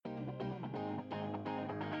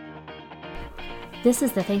This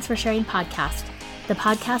is the Thanks for Sharing podcast, the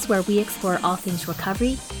podcast where we explore all things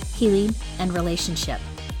recovery, healing, and relationship.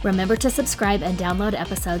 Remember to subscribe and download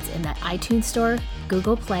episodes in the iTunes Store,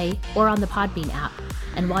 Google Play, or on the Podbean app.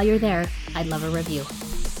 And while you're there, I'd love a review.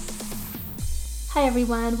 Hi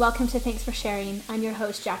everyone, welcome to Thanks for Sharing. I'm your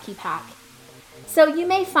host, Jackie Pack. So you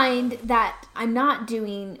may find that I'm not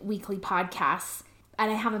doing weekly podcasts,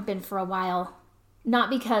 and I haven't been for a while. Not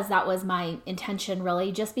because that was my intention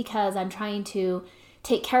really, just because I'm trying to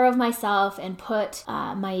take care of myself and put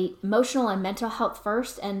my emotional and mental health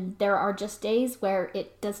first, and there are just days where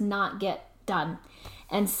it does not get done.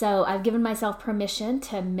 And so I've given myself permission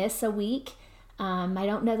to miss a week. I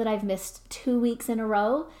don't know that I've missed 2 weeks in a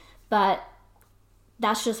row, but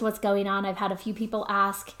that's just what's going on. I've had a few people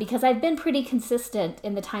ask, because I've been pretty consistent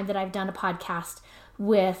in the time that I've done a podcast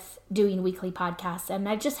with doing weekly podcasts. And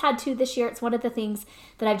I've just had two this year. It's one of the things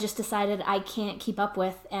that I've just decided I can't keep up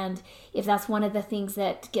with. And if that's one of the things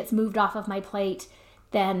that gets moved off of my plate,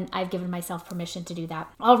 then I've given myself permission to do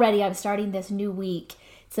that. Already I'm starting this new week.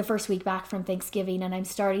 It's the first week back from Thanksgiving. And I'm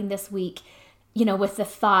starting this week, with the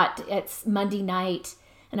thought, it's Monday night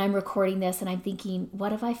and I'm recording this and I'm thinking,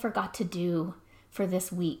 what have I forgot to do for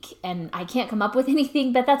this week? And I can't come up with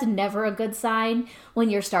anything, but that's never a good sign when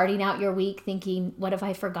you're starting out your week thinking, what have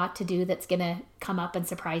I forgot to do that's going to come up and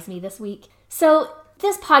surprise me this week? So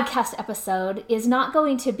this podcast episode is not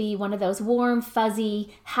going to be one of those warm,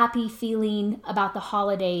 fuzzy, happy feeling about the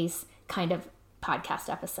holidays kind of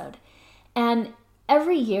podcast episode. And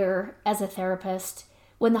every year as a therapist,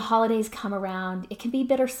 when the holidays come around, it can be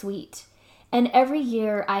bittersweet. And every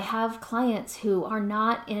year I have clients who are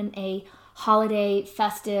not in a holiday,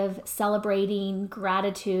 festive, celebrating,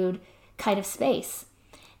 gratitude kind of space.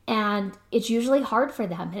 And it's usually hard for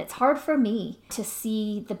them. And it's hard for me to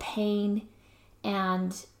see the pain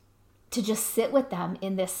and to just sit with them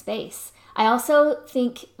in this space. I also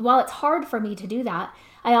think, while it's hard for me to do that,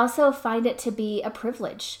 I also find it to be a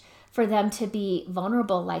privilege for them to be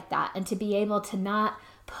vulnerable like that and to be able to not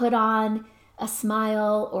put on a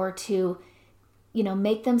smile or to,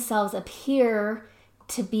 make themselves appear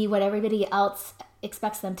to be what everybody else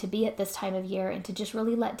expects them to be at this time of year, and to just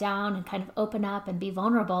really let down and kind of open up and be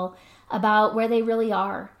vulnerable about where they really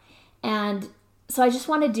are. And so I just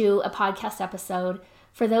want to do a podcast episode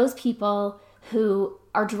for those people who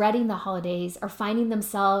are dreading the holidays, are finding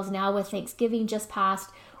themselves now with Thanksgiving just passed.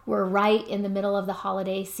 We're right in the middle of the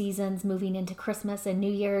holiday seasons, moving into Christmas and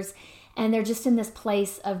New Year's, and they're just in this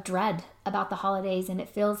place of dread about the holidays, and it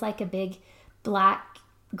feels like a big black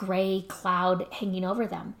gray cloud hanging over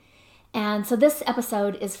them. And so this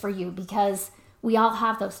episode is for you, because we all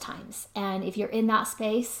have those times. And if you're in that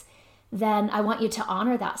space, then I want you to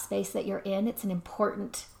honor that space that you're in. It's an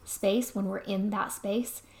important space when we're in that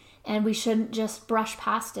space. And we shouldn't just brush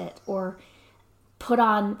past it or put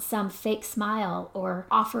on some fake smile or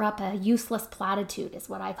offer up a useless platitude, is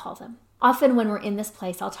what I call them. Often when we're in this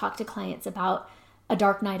place, I'll talk to clients about a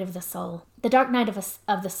dark night of the soul. The dark night of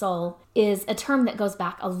the soul is a term that goes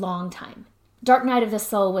back a long time. Dark night of the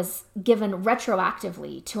soul was given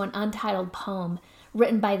retroactively to an untitled poem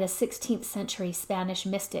written by the 16th century Spanish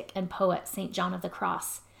mystic and poet St. John of the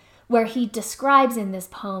Cross, where he describes in this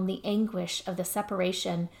poem the anguish of the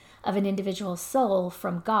separation of an individual's soul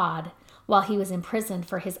from God while he was imprisoned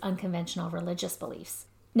for his unconventional religious beliefs.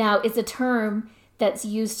 Now, it's a term that's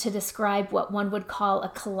used to describe what one would call a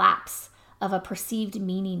collapse of a perceived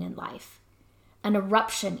meaning in life, an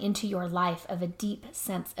eruption into your life of a deep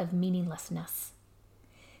sense of meaninglessness.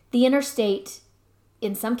 The inner state,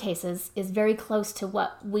 in some cases, is very close to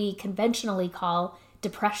what we conventionally call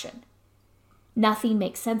depression. Nothing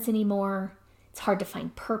makes sense anymore. It's hard to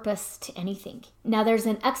find purpose to anything. Now, there's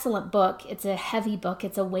an excellent book. It's a heavy book.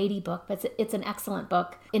 It's a weighty book, but it's an excellent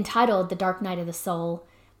book entitled The Dark Night of the Soul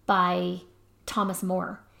by Thomas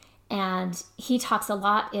More. And he talks a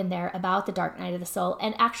lot in there about the dark night of the soul,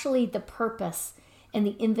 and actually the purpose and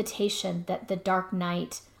the invitation that the dark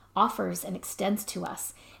night offers and extends to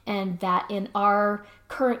us. And that in our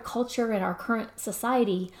current culture and our current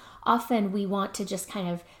society, often we want to just kind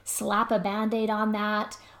of slap a Band-Aid on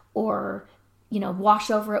that, or, wash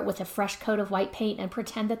over it with a fresh coat of white paint and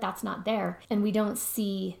pretend that that's not there. And we don't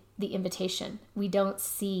see the invitation. We don't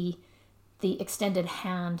see the extended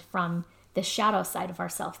hand from the shadow side of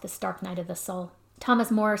ourself, this dark night of the soul. Thomas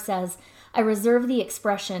More says, I reserve the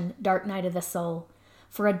expression dark night of the soul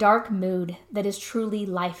for a dark mood that is truly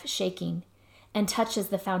life-shaking and touches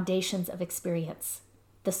the foundations of experience,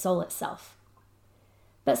 the soul itself.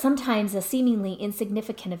 But sometimes a seemingly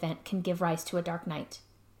insignificant event can give rise to a dark night.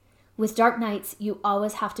 With dark nights, you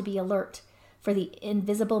always have to be alert for the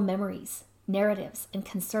invisible memories, narratives, and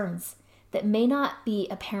concerns that may not be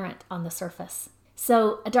apparent on the surface.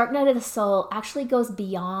 So a dark night of the soul actually goes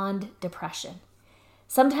beyond depression.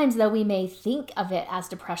 Sometimes, though, we may think of it as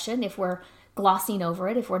depression if we're glossing over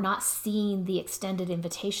it, if we're not seeing the extended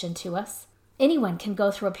invitation to us. Anyone can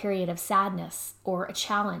go through a period of sadness or a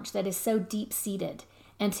challenge that is so deep-seated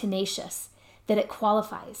and tenacious that it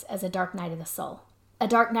qualifies as a dark night of the soul. A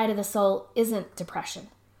dark night of the soul isn't depression,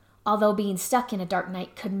 although being stuck in a dark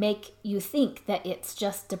night could make you think that it's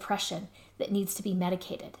just depression that needs to be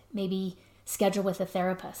medicated, maybe schedule with a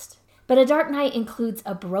therapist. But a dark night includes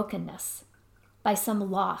a brokenness by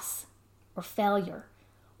some loss or failure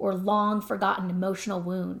or long forgotten emotional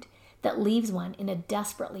wound that leaves one in a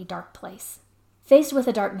desperately dark place. Faced with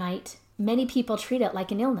a dark night, many people treat it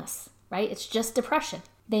like an illness, right? It's just depression.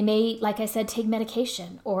 They may, like I said, take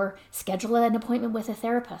medication or schedule an appointment with a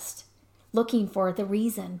therapist, looking for the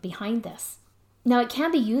reason behind this. Now, it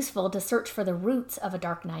can be useful to search for the roots of a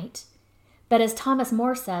dark night, but as Thomas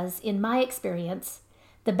More says, in my experience,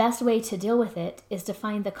 the best way to deal with it is to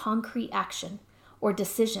find the concrete action or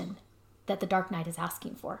decision that the dark night is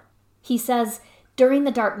asking for. He says, during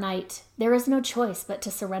the dark night, there is no choice but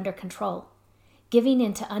to surrender control, giving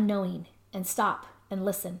in to unknowing and stop and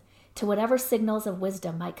listen to whatever signals of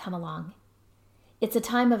wisdom might come along. It's a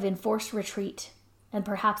time of enforced retreat and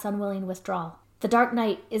perhaps unwilling withdrawal. The dark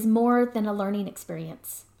night is more than a learning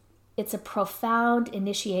experience. It's a profound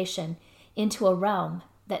initiation into a realm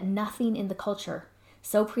that nothing in the culture,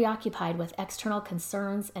 so preoccupied with external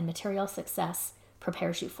concerns and material success,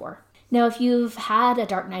 prepares you for. Now, if you've had a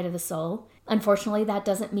dark night of the soul, unfortunately, that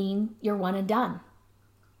doesn't mean you're one and done.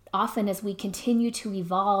 Often, as we continue to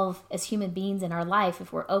evolve as human beings in our life,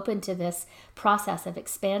 if we're open to this process of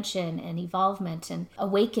expansion and evolvement and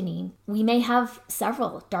awakening, we may have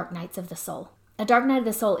several dark nights of the soul. A dark night of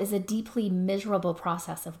the soul is a deeply miserable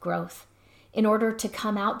process of growth in order to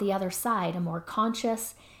come out the other side a more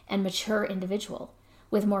conscious and mature individual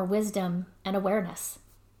with more wisdom and awareness.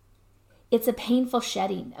 It's a painful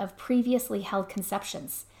shedding of previously held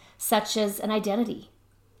conceptions, such as an identity,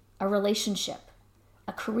 a relationship,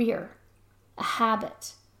 a career, a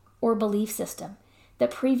habit, or belief system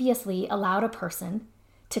that previously allowed a person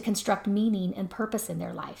to construct meaning and purpose in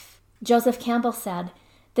their life. Joseph Campbell said,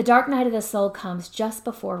 "The dark night of the soul comes just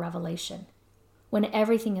before revelation, when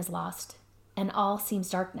everything is lost and all seems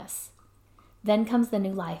darkness. Then comes the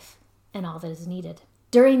new life and all that is needed."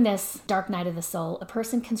 During this dark night of the soul, a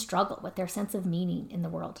person can struggle with their sense of meaning in the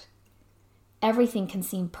world. Everything can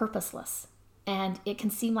seem purposeless, and it can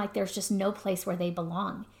seem like there's just no place where they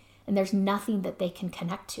belong, and there's nothing that they can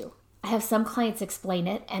connect to. I have some clients explain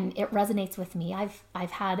it, and it resonates with me.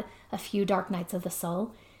 I've had a few dark nights of the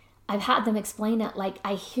soul. I've had them explain it like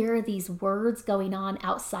I hear these words going on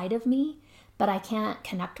outside of me, but I can't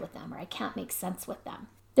connect with them, or I can't make sense with them.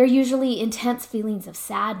 They're usually intense feelings of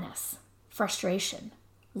sadness, frustration,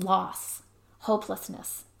 loss,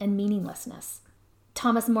 hopelessness, and meaninglessness.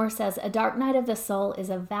 Thomas More says, a dark night of the soul is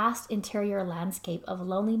a vast interior landscape of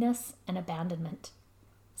loneliness and abandonment.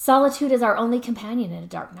 Solitude is our only companion in a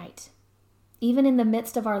dark night. Even in the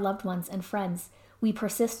midst of our loved ones and friends, we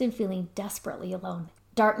persist in feeling desperately alone.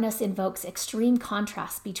 Darkness invokes extreme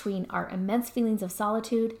contrast between our immense feelings of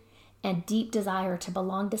solitude and deep desire to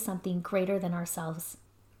belong to something greater than ourselves.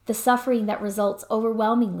 The suffering that results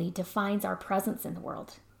overwhelmingly defines our presence in the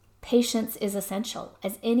world. Patience is essential,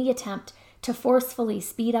 as any attempt to forcefully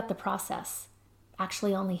speed up the process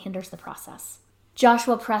actually only hinders the process.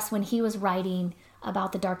 Joshua Press, when he was writing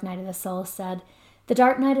about the dark night of the soul, said, "The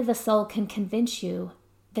dark night of the soul can convince you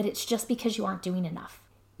that it's just because you aren't doing enough.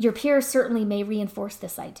 Your peers certainly may reinforce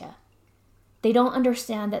this idea. They don't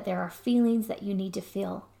understand that there are feelings that you need to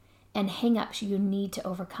feel and hang-ups you need to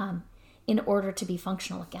overcome in order to be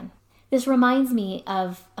functional again." This reminds me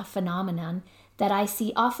of a phenomenon that I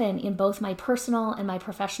see often in both my personal and my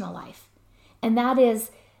professional life. And that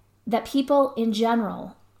is that people in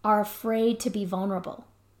general are afraid to be vulnerable.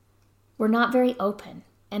 We're not very open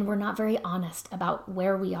and we're not very honest about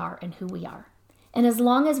where we are and who we are. And as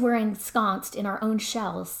long as we're ensconced in our own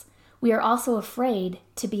shells, we are also afraid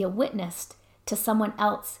to be a witness to someone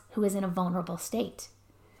else who is in a vulnerable state.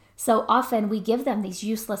 So often we give them these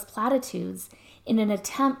useless platitudes in an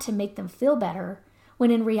attempt to make them feel better,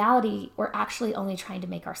 when in reality, we're actually only trying to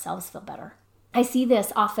make ourselves feel better. I see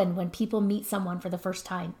this often when people meet someone for the first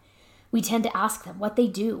time. We tend to ask them what they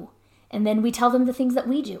do, and then we tell them the things that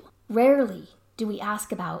we do. Rarely do we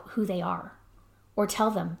ask about who they are or tell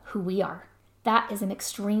them who we are. That is an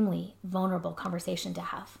extremely vulnerable conversation to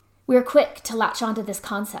have. We're quick to latch onto this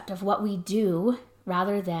concept of what we do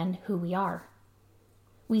rather than who we are.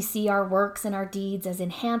 We see our works and our deeds as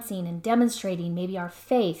enhancing and demonstrating maybe our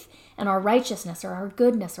faith and our righteousness or our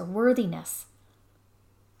goodness or worthiness.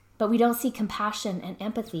 But we don't see compassion and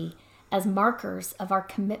empathy as markers of our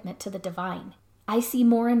commitment to the divine. I see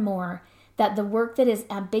more and more that the work that is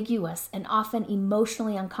ambiguous and often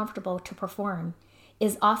emotionally uncomfortable to perform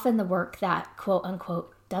is often the work that, quote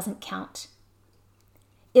unquote, doesn't count.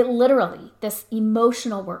 It literally, this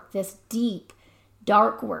emotional work, this deep,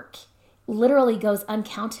 dark work, literally goes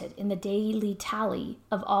uncounted in the daily tally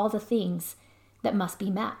of all the things that must be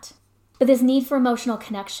met. But this need for emotional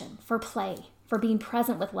connection, for play, for being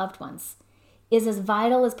present with loved ones, is as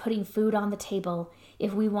vital as putting food on the table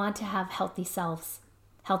if we want to have healthy selves,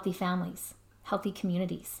 healthy families, healthy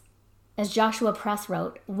communities. As Joshua Press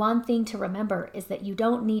wrote, one thing to remember is that you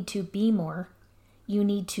don't need to be more, you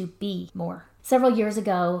need to be more. Several years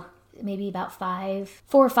ago, maybe about 4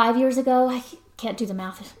 or 5 years ago, I can't do the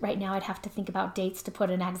math right now, I'd have to think about dates to put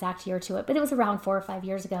an exact year to it, but it was around 4 or 5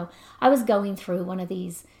 years ago, I was going through one of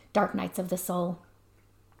these dark nights of the soul,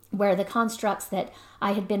 where the constructs that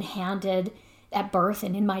I had been handed at birth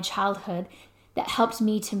and in my childhood that helped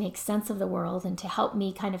me to make sense of the world and to help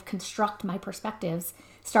me kind of construct my perspectives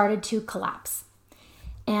started to collapse.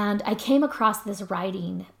 And I came across this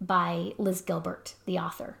writing by Liz Gilbert, the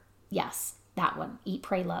author. Yes, that one, Eat,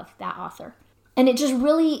 Pray, Love, that author. And it just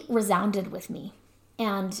really resounded with me.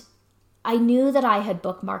 And I knew that I had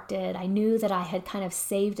bookmarked it. I knew that I had kind of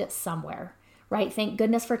saved it somewhere, right? Thank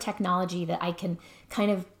goodness for technology that I can kind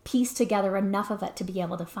of piece together enough of it to be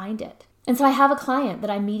able to find it. And so I have a client that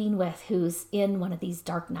I'm meeting with who's in one of these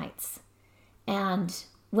dark nights. And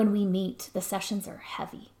when we meet, the sessions are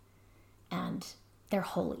heavy and they're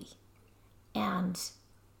holy. And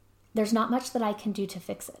there's not much that I can do to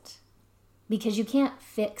fix it, because you can't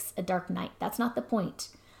fix a dark night. That's not the point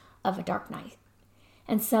of a dark night.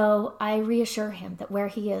 And so I reassure him that where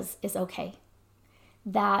he is okay,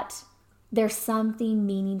 that there's something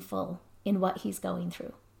meaningful in what he's going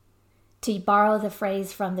through. To borrow the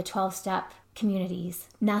phrase from the 12-step communities,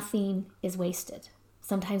 nothing is wasted.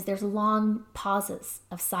 Sometimes there's long pauses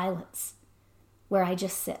of silence where I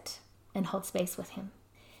just sit and hold space with him.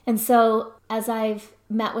 And so as I've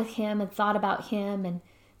met with him and thought about him and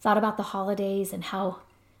thought about the holidays and how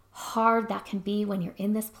hard that can be when you're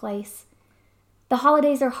in this place. The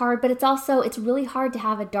holidays are hard, but it's really hard to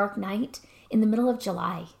have a dark night in the middle of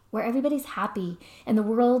July where everybody's happy and the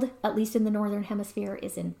world, at least in the Northern Hemisphere,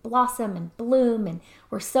 is in blossom and bloom and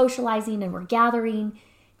we're socializing and we're gathering.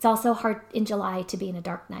 It's also hard in July to be in a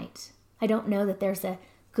dark night. I don't know that there's a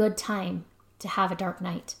good time to have a dark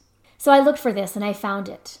night. So I looked for this and I found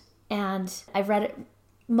it, and I've read it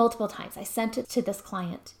multiple times. I sent it to this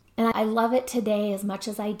client, and I love it today as much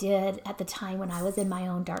as I did at the time when I was in my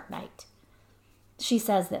own dark night. She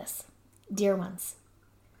says this: "Dear ones,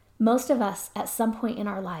 most of us at some point in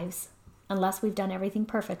our lives, unless we've done everything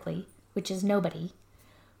perfectly, which is nobody,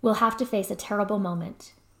 will have to face a terrible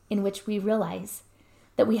moment in which we realize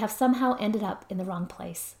that we have somehow ended up in the wrong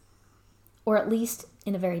place, or at least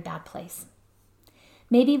in a very bad place.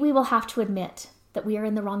 Maybe we will have to admit that we are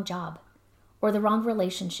in the wrong job, or the wrong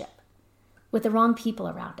relationship, with the wrong people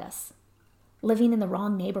around us, living in the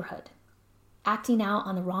wrong neighborhood, acting out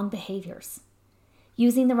on the wrong behaviors,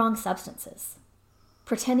 using the wrong substances,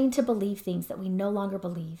 pretending to believe things that we no longer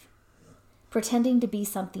believe, pretending to be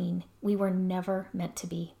something we were never meant to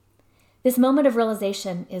be. This moment of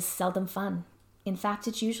realization is seldom fun. In fact,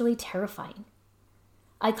 it's usually terrifying.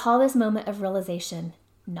 I call this moment of realization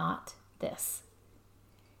not this.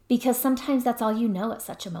 Because sometimes that's all you know at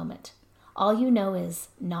such a moment. All you know is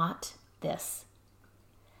not this.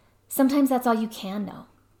 Sometimes that's all you can know.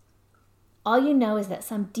 All you know is that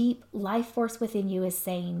some deep life force within you is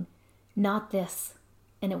saying, not this,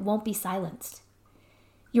 and it won't be silenced.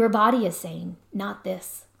 Your body is saying, not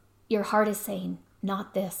this. Your heart is saying,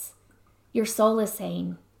 not this. Your soul is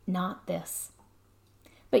saying, not this.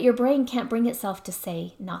 But your brain can't bring itself to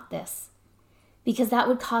say, not this, because that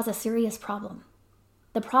would cause a serious problem.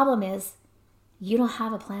 The problem is, you don't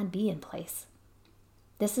have a plan B in place.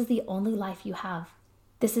 This is the only life you have.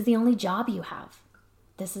 This is the only job you have.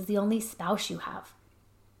 This is the only spouse you have.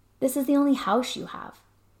 This is the only house you have.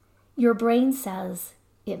 Your brain says,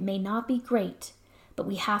 it may not be great, but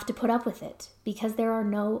we have to put up with it because there are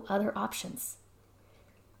no other options.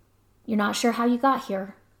 You're not sure how you got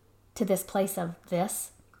here, to this place of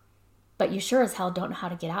this, but you sure as hell don't know how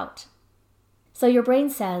to get out. So your brain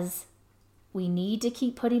says, we need to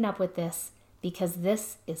keep putting up with this because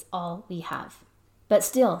this is all we have. But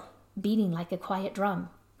still, beating like a quiet drum,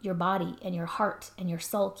 your body and your heart and your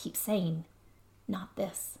soul keep saying, not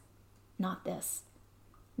this, not this,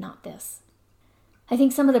 not this. I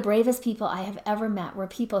think some of the bravest people I have ever met were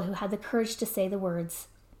people who had the courage to say the words,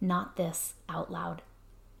 "Not this," out loud,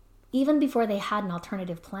 even before they had an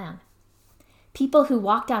alternative plan. People who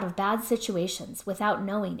walked out of bad situations without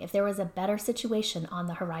knowing if there was a better situation on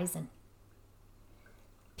the horizon.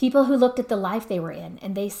 People who looked at the life they were in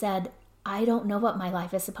and they said, "I don't know what my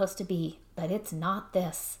life is supposed to be, but it's not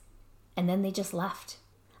this." And then they just left.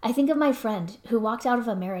 I think of my friend who walked out of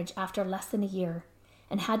a marriage after less than a year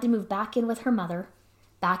and had to move back in with her mother,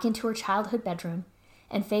 back into her childhood bedroom,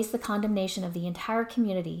 and face the condemnation of the entire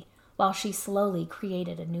community while she slowly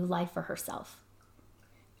created a new life for herself.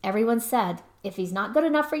 Everyone said, "If he's not good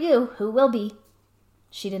enough for you, who will be?"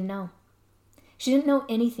 She didn't know. She didn't know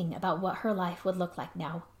anything about what her life would look like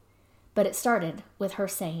now, but it started with her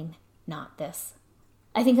saying, "Not this."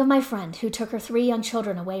 I think of my friend who took her 3 young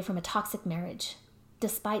children away from a toxic marriage,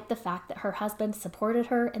 despite the fact that her husband supported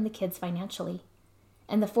her and the kids financially.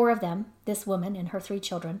 And the 4 of them, this woman and her 3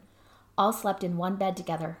 children, all slept in one bed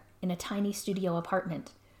together in a tiny studio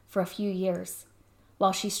apartment for a few years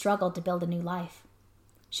while she struggled to build a new life.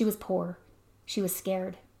 She was poor. She was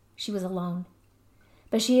scared. She was alone.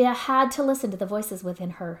 But she had to listen to the voices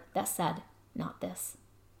within her that said, "Not this."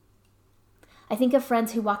 I think of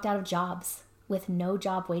friends who walked out of jobs with no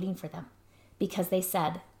job waiting for them because they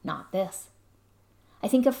said, "Not this." I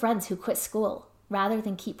think of friends who quit school rather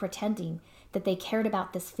than keep pretending that they cared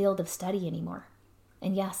about this field of study anymore.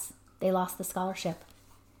 And yes, they lost the scholarship.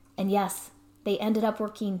 And yes, they ended up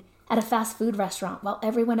working at a fast food restaurant while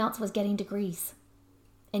everyone else was getting degrees.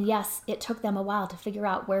 And yes, it took them a while to figure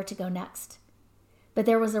out where to go next. But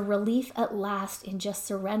there was a relief at last in just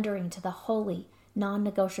surrendering to the holy,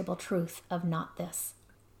 non-negotiable truth of not this.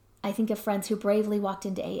 I think of friends who bravely walked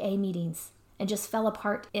into AA meetings and just fell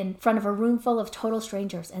apart in front of a room full of total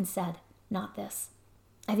strangers and said, "Not this."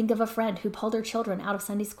 I think of a friend who pulled her children out of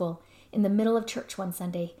Sunday school in the middle of church one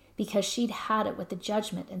Sunday because she'd had it with the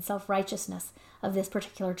judgment and self-righteousness of this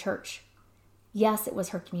particular church. Yes, it was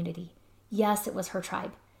her community. Yes, it was her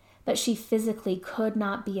tribe. But she physically could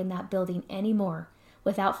not be in that building anymore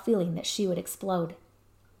without feeling that she would explode.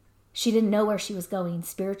 She didn't know where she was going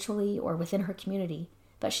spiritually or within her community,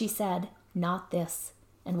 but she said, "Not this,"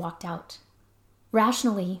 and walked out.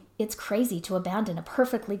 Rationally, it's crazy to abandon a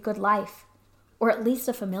perfectly good life, or at least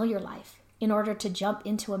a familiar life, in order to jump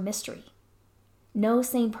into a mystery. No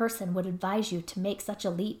sane person would advise you to make such a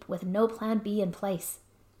leap with no plan B in place.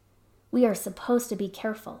 We are supposed to be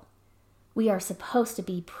careful. We are supposed to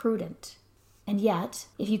be prudent. And yet,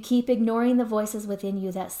 if you keep ignoring the voices within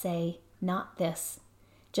you that say, "Not this,"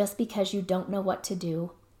 just because you don't know what to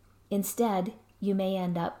do, instead, you may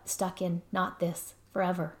end up stuck in "not this"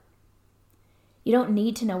 forever. You don't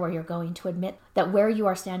need to know where you're going to admit that where you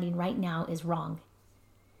are standing right now is wrong.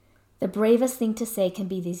 The bravest thing to say can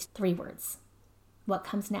be these 3 words. What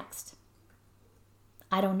comes next?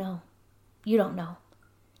 I don't know. You don't know.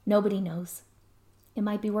 Nobody knows. It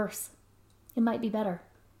might be worse. It might be better.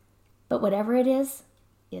 But whatever it is,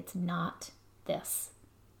 it's not this.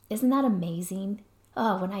 Isn't that amazing?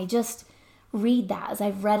 Oh, when I just read that, as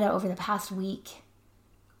I've read it over the past week,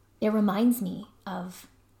 it reminds me of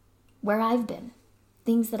where I've been,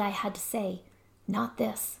 things that I had to say, "Not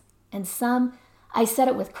this." And some, I said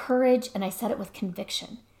it with courage and I said it with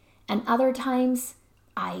conviction. And other times,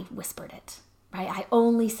 I whispered it, right? I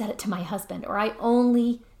only said it to my husband, or I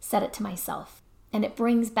only said it to myself. And it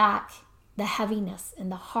brings back the heaviness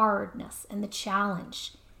and the hardness and the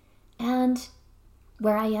challenge and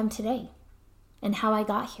where I am today and how I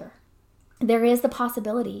got here. There is the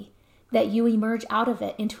possibility that you emerge out of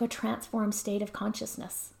it into a transformed state of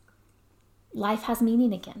consciousness. Life has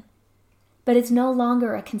meaning again, but it's no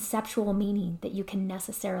longer a conceptual meaning that you can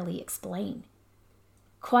necessarily explain.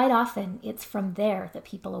 Quite often, it's from there that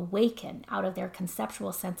people awaken out of their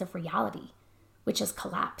conceptual sense of reality, which has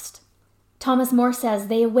collapsed. Thomas More says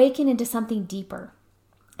they awaken into something deeper,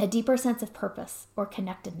 a deeper sense of purpose or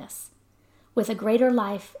connectedness, with a greater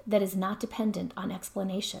life that is not dependent on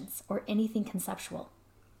explanations or anything conceptual.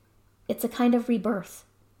 It's a kind of rebirth.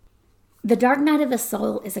 The dark night of the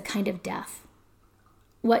soul is a kind of death.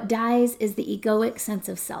 What dies is the egoic sense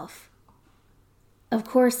of self. Of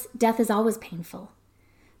course, death is always painful,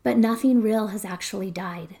 but nothing real has actually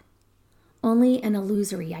died, only an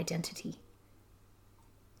illusory identity.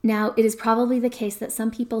 Now, it is probably the case that some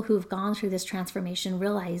people who have gone through this transformation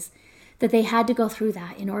realize that they had to go through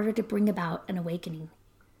that in order to bring about an awakening.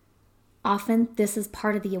 Often, this is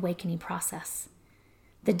part of the awakening process,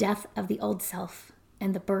 the death of the old self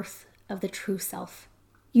and the birth of the true self.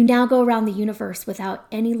 You now go around the universe without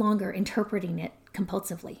any longer interpreting it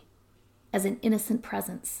compulsively, as an innocent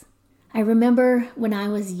presence, I remember when I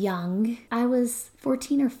was young, I was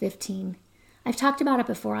 14 or 15. I've talked about it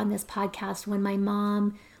before on this podcast when my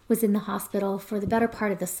mom was in the hospital for the better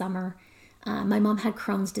part of the summer. My mom had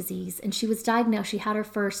Crohn's disease and she was diagnosed. She had her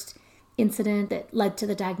first incident that led to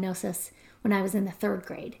the diagnosis when I was in the 3rd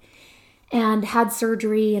grade and had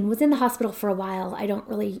surgery and was in the hospital for a while. I don't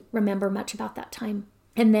really remember much about that time.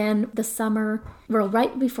 And then the summer, well,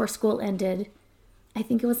 right before school ended, I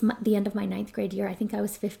think it was the end of my 9th grade year. I think I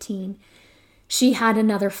was 15. She had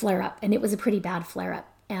another flare-up and it was a pretty bad flare-up.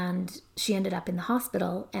 And she ended up in the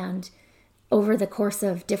hospital. And over the course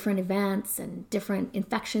of different events and different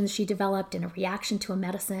infections she developed and a reaction to a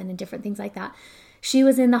medicine and different things like that, she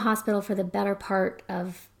was in the hospital for the better part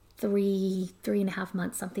of 3.5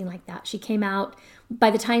 months, something like that. She came out,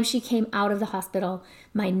 by the time she came out of the hospital,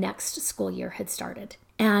 my next school year had started.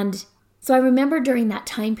 And so I remember during that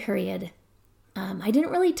time period, I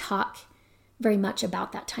didn't really talk very much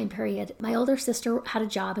about that time period. My older sister had a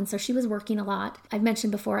job, and so she was working a lot. I've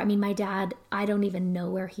mentioned before, my dad, I don't even know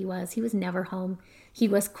where he was. He was never home. He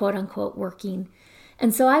was quote unquote working.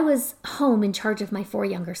 And so I was home in charge of my 4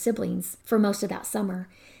 younger siblings for most of that summer.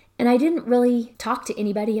 And I didn't really talk to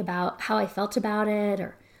anybody about how I felt about it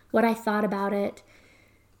or what I thought about it.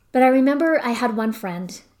 But I remember I had one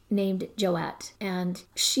friend named Joette, and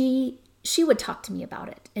she would talk to me about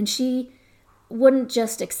it. And she wouldn't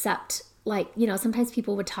just accept, sometimes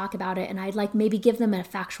people would talk about it and I'd maybe give them a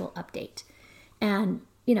factual update. And,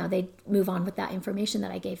 they'd move on with that information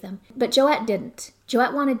that I gave them. But Joette didn't.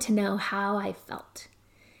 Joette wanted to know how I felt.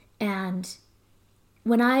 And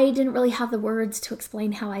when I didn't really have the words to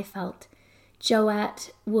explain how I felt,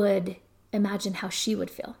 Joette would imagine how she would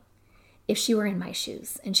feel if she were in my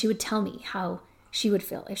shoes. And she would tell me how she would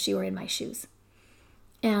feel if she were in my shoes.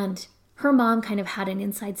 And her mom kind of had an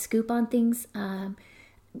inside scoop on things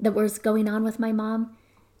that was going on with my mom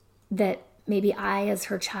that maybe I, as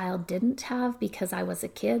her child, didn't have because I was a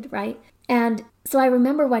kid, right? And so I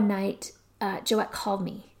remember one night, Joette called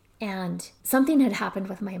me and something had happened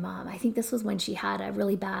with my mom. I think this was when she had a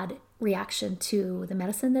really bad reaction to the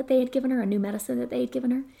medicine that they had given her, a new medicine that they had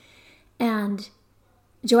given her. And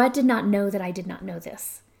Joette did not know that I did not know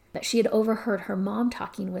this, but she had overheard her mom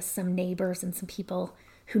talking with some neighbors and some people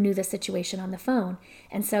who knew the situation on the phone.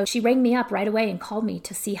 And so she rang me up right away and called me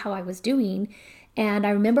to see how I was doing. And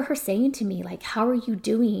I remember her saying to me, how are you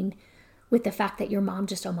doing with the fact that your mom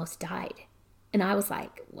just almost died? And I was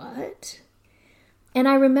like, what? And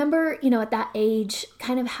I remember, at that age,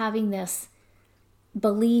 kind of having this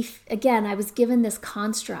belief, again, I was given this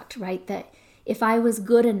construct, right? That if I was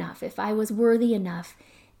good enough, if I was worthy enough,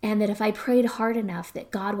 and that if I prayed hard enough, that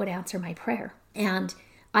God would answer my prayer. And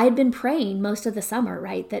I had been praying most of the summer,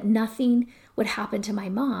 right? That nothing would happen to my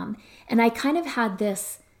mom. And I kind of had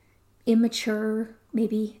this immature,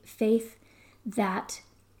 maybe, faith that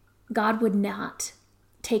God would not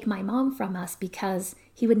take my mom from us because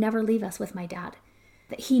he would never leave us with my dad.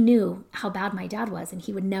 That he knew how bad my dad was and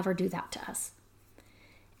he would never do that to us.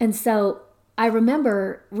 And so I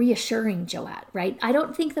remember reassuring Joette, right? I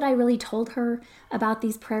don't think that I really told her about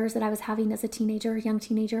these prayers that I was having as a teenager, young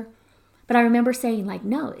teenager. But I remember saying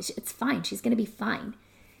no, it's fine. She's going to be fine.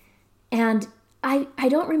 And I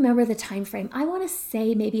don't remember the time frame. I want to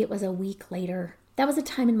say maybe it was a week later. That was a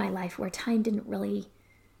time in my life where time didn't really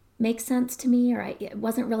make sense to me, or it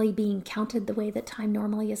wasn't really being counted the way that time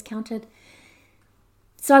normally is counted.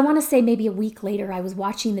 So I want to say maybe a week later, I was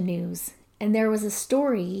watching the news and there was a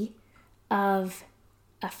story of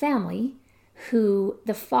a family who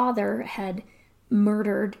the father had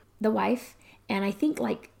murdered the wife, and I think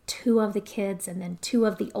 2 of the kids and then 2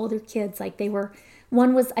 of the older kids,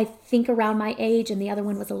 one was I think around my age and the other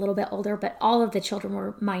one was a little bit older, but all of the children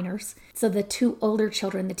were minors. So the 2 older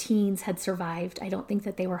children, the teens, had survived. I don't think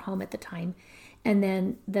that they were home at the time. And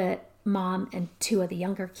then the mom and 2 of the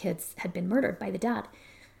younger kids had been murdered by the dad.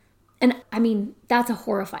 And that's a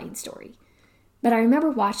horrifying story. But I remember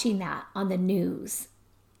watching that on the news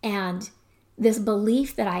and this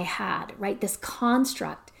belief that I had, right? This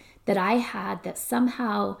construct that I had that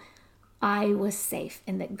somehow I was safe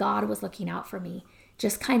and that God was looking out for me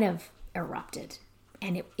just kind of erupted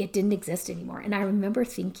and it didn't exist anymore. And I remember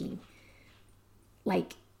thinking,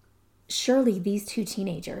 surely these 2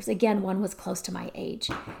 teenagers, again, one was close to my age,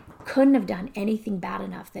 couldn't have done anything bad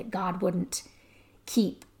enough that God wouldn't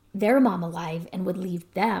keep their mom alive and would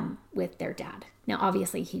leave them with their dad. Now,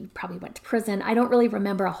 obviously, he probably went to prison. I don't really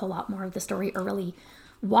remember a whole lot more of the story or really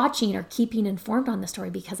watching or keeping informed on the story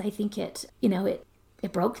because I think it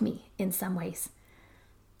broke me in some ways.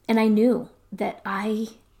 And I knew that I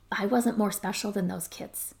wasn't more special than those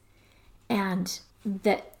kids. And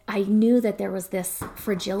that I knew that there was this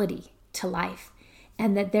fragility to life,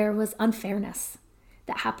 and that there was unfairness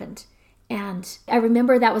that happened. And I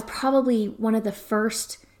remember that was probably one of the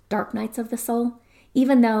first dark nights of the soul.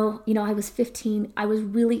 Even though, I was 15, I was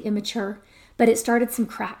really immature, but it started some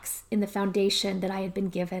cracks in the foundation that I had been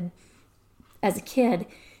given as a kid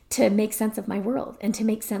to make sense of my world and to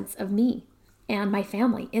make sense of me and my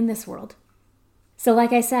family in this world. So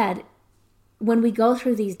like I said, when we go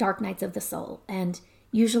through these dark nights of the soul, and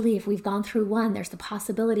usually if we've gone through one, there's the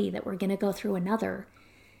possibility that we're going to go through another,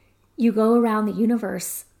 you go around the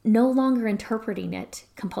universe no longer interpreting it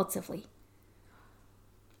compulsively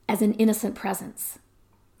as an innocent presence,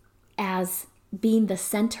 as being the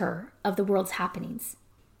center of the world's happenings.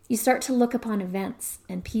 You start to look upon events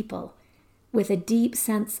and people with a deep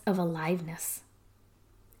sense of aliveness.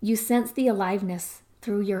 You sense the aliveness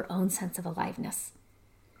through your own sense of aliveness.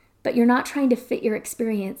 But you're not trying to fit your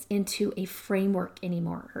experience into a framework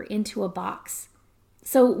anymore or into a box.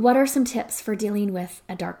 So what are some tips for dealing with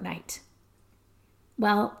a dark night?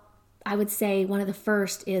 Well, I would say one of the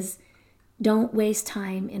first is don't waste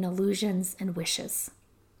time in illusions and wishes.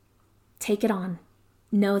 Take it on.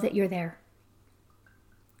 Know that you're there.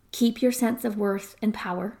 Keep your sense of worth and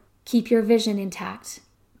power. Keep your vision intact,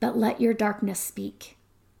 but let your darkness speak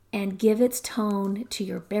and give its tone to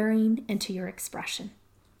your bearing and to your expression.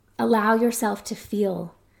 Allow yourself to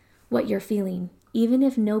feel what you're feeling, even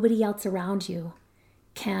if nobody else around you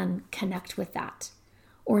can connect with that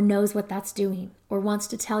or knows what that's doing or wants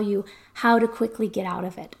to tell you how to quickly get out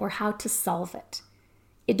of it or how to solve it.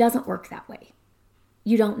 It doesn't work that way.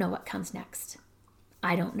 You don't know what comes next.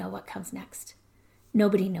 I don't know what comes next.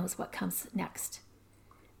 Nobody knows what comes next.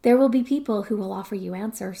 There will be people who will offer you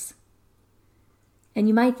answers. And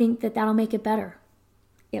you might think that that'll make it better.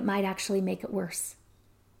 It might actually make it worse.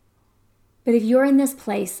 But if you're in this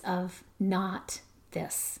place of not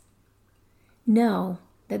this, know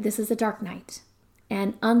that this is a dark night.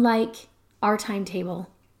 And unlike our timetable,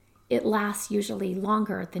 it lasts usually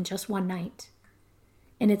longer than just one night.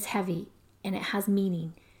 And it's heavy, and it has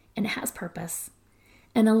meaning, and it has purpose.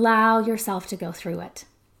 And allow yourself to go through it.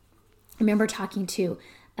 I remember talking to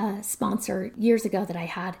a sponsor years ago that I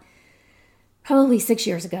had, probably 6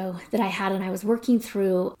 years ago that I had, and I was working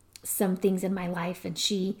through some things in my life, and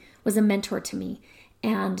she was a mentor to me.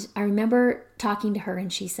 And I remember talking to her,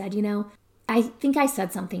 and she said, I think I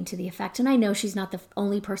said something to the effect, and I know she's not the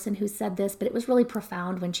only person who said this, but it was really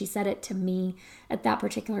profound when she said it to me at that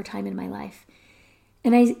particular time in my life.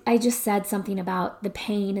 And I just said something about the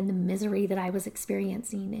pain and the misery that I was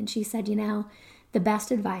experiencing. And she said, the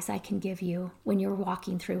best advice I can give you when you're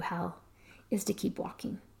walking through hell is to keep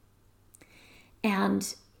walking.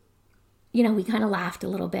 And, we kind of laughed a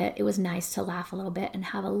little bit. It was nice to laugh a little bit and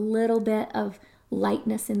have a little bit of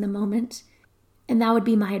lightness in the moment. And that would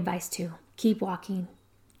be my advice too. Keep walking,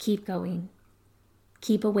 keep going,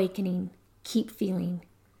 keep awakening, keep feeling,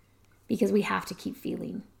 because we have to keep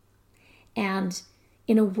feeling. And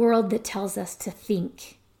in a world that tells us to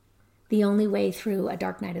think, the only way through a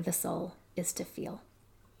dark night of the soul is to feel.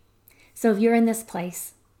 So if you're in this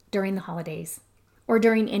place during the holidays or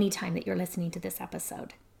during any time that you're listening to this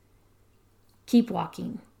episode, keep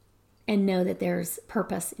walking and know that there's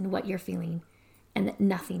purpose in what you're feeling and that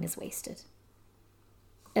nothing is wasted.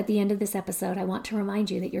 At the end of this episode, I want to remind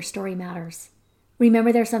you that your story matters.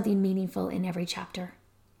 Remember, there's something meaningful in every chapter.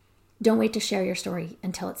 Don't wait to share your story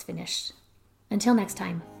until it's finished. Until next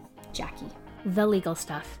time, Jackie. The Legal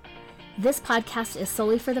Stuff. This podcast is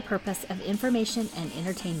solely for the purpose of information and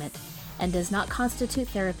entertainment and does not constitute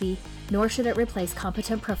therapy, nor should it replace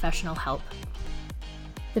competent professional help.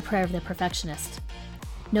 The Prayer of the Perfectionist.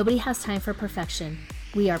 Nobody has time for perfection.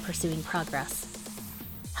 We are pursuing progress.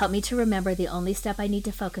 Help me to remember the only step I need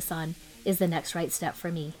to focus on is the next right step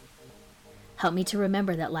for me. Help me to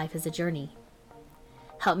remember that life is a journey.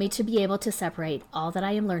 Help me to be able to separate all that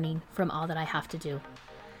I am learning from all that I have to do.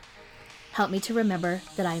 Help me to remember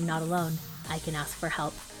that I am not alone. I can ask for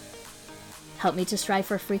help. Help me to strive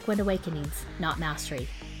for frequent awakenings, not mastery.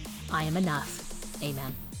 I am enough.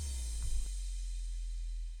 Amen.